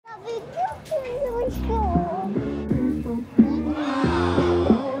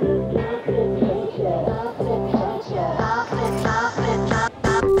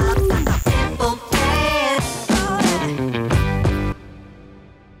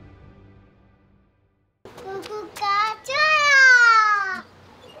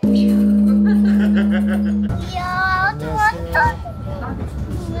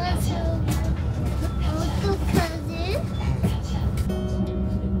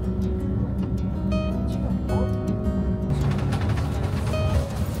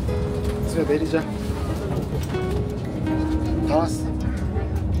내리자. 다 왔어.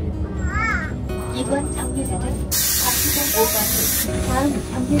 이번 정류장은 박시장 5번. 다음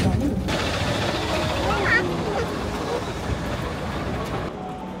정류장은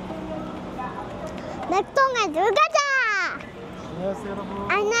맥동에 늘 가자. 안녕하세요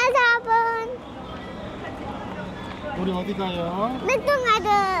여러분. 안녕하세요 여러분. 우리 어디 가요? 맥동아들.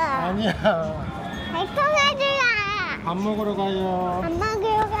 아니야. 맥동아들아. 밥 먹으러 가요. 밥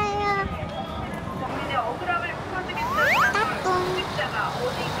먹으러 가요.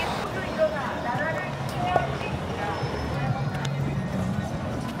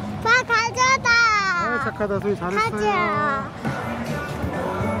 봐 가져다. 아, 착하다. 소희 잘했어요. 가자.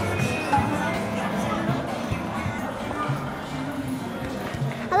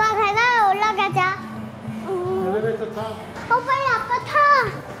 아빠 계단 올라가자. 엘리베이터 타. 빨리 아빠 타.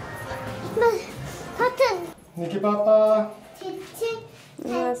 버튼. 니키 빠빠. 지치.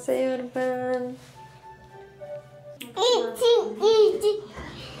 안녕하세요 여러분. 이지.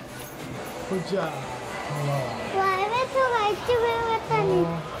 보자. 와 엘리베이터가 이쪽으로 갔다니.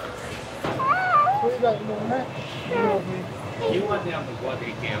 소희가 이거 오네? 이용 안내 한번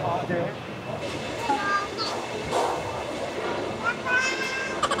도와드릴게요. 네.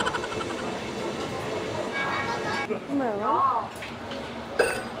 뭐야?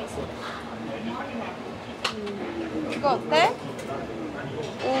 이거 어때?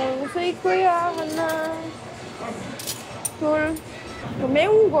 수이 거야 하나, 둘. 더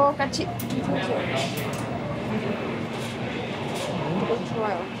매운 거 같이. 이거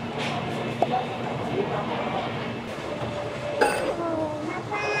좋아요.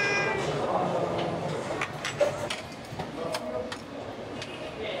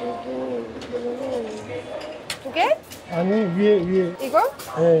 두 개? 아니 위에. 이거?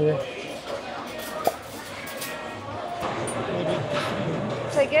 예.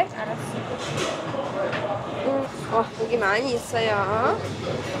 세 개? 알았어. 여기 많이 있어요.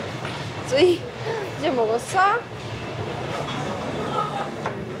 저희 이제 먹었어?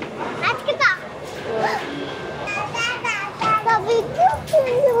 맛있겠다. 나 미끄러지고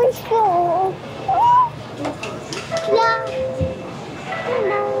있고 싶어. 야.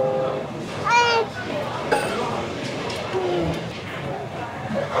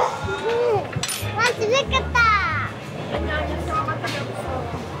 맛있겠다.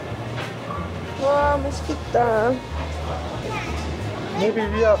 와, 맛있겠다. Maybe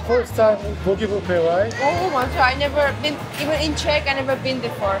we are first time 고기뷔페, right? Oh, 맞아. I never been, even in Czech, I never been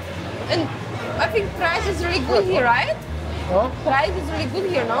before. And I think price is really good here, right? 어? Price is really good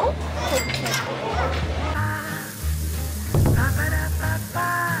here, no?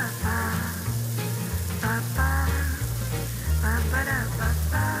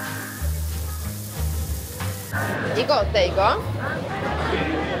 이거 어때, 이거?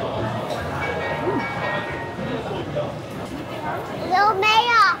 너무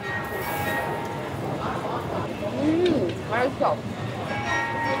매워. 맛있어.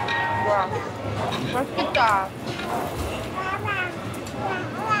 와, 맛있겠다.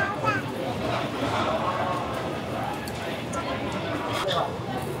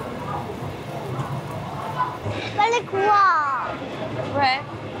 빨리 구워. 왜?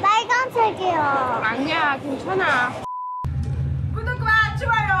 빨간색이요. 아니야, 괜찮아. 구독과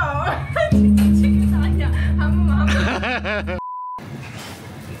좋아요. 진짜 아니야. 한 번만.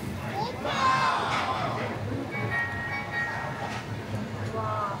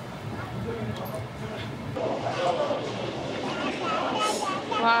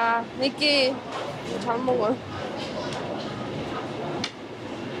 와, 니키 잘 먹어.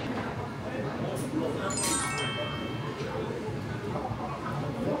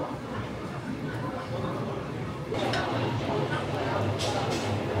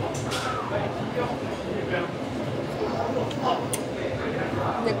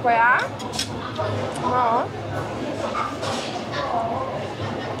 내 거야? 고마워.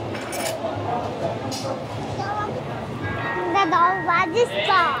 근데 너무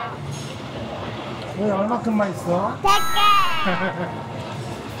맛있어. 왜 얼마큼만 있어? 100개.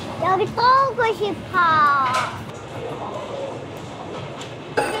 여기 또 오고 싶어.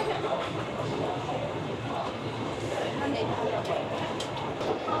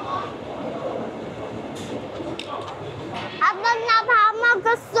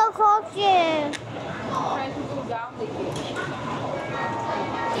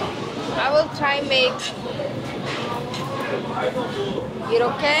 will try make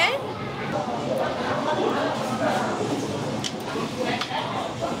이렇게.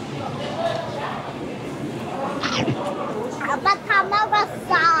 아빠 다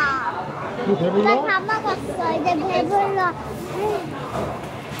먹었어. 너 배불러? 나 다 먹었어. 이제 배불러.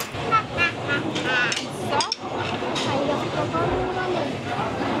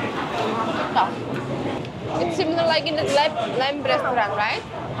 It's similar like in the lamb restaurant, right?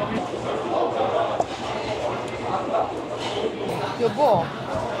 여보,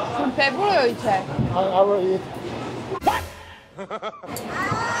 좀 배불러요 이제. I will eat.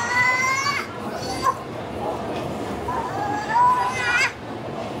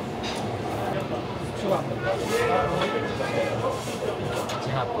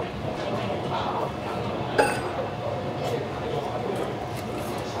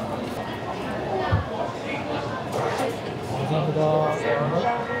 감사합니다.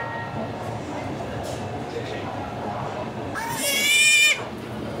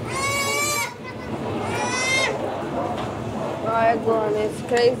 아이고, it's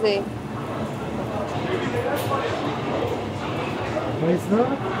crazy. 맛있어?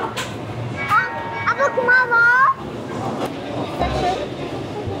 아빠 고마워.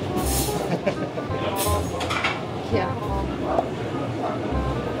 Yeah.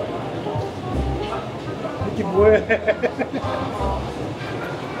 이렇게 뭐해?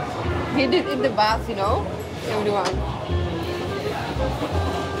 He did in the bath, you know, everyone.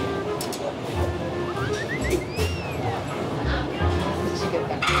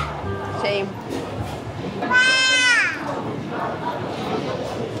 미치겠다. Shame.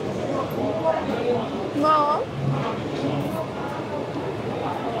 뭐?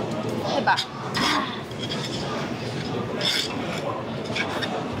 해봐.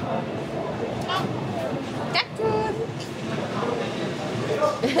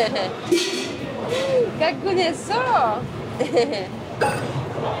 까꿍 했어.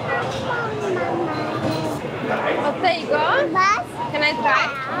 어때 이거? 맛? Can I try?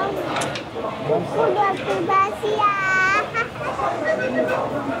 그것도 맛이야.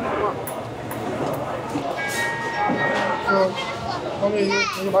 어머니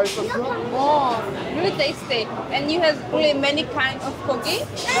이거 맛있었어? Oh, really tasty. And you have really many kinds of gogi,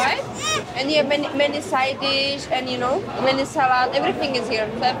 right? And you have many side dish and you know many salad. Everything is here.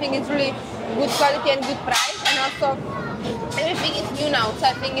 So I think it's really good quality and good price. And also everything is new now. So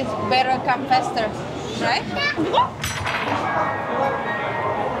I think it's better come faster, right?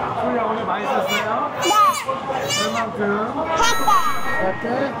 소리야 오늘 맛있었어요? 네. 얼만큼? 이렇게?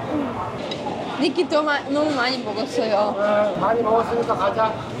 니키 너무 많이 먹었어요. 많이 먹었으니까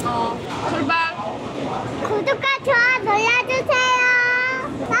가자. 출발. 구독과 좋아요 눌러주세요.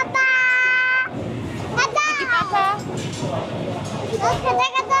 빠빠. 가자. 빠빠.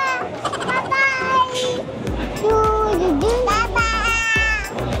 가자. 빠빠이. 뚜두두. 빠빠.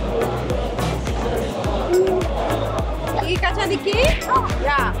 이게 가자 니키.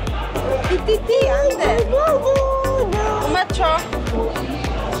 야. 띠띠띠 안 돼. 뚜두두. 못 맞춰.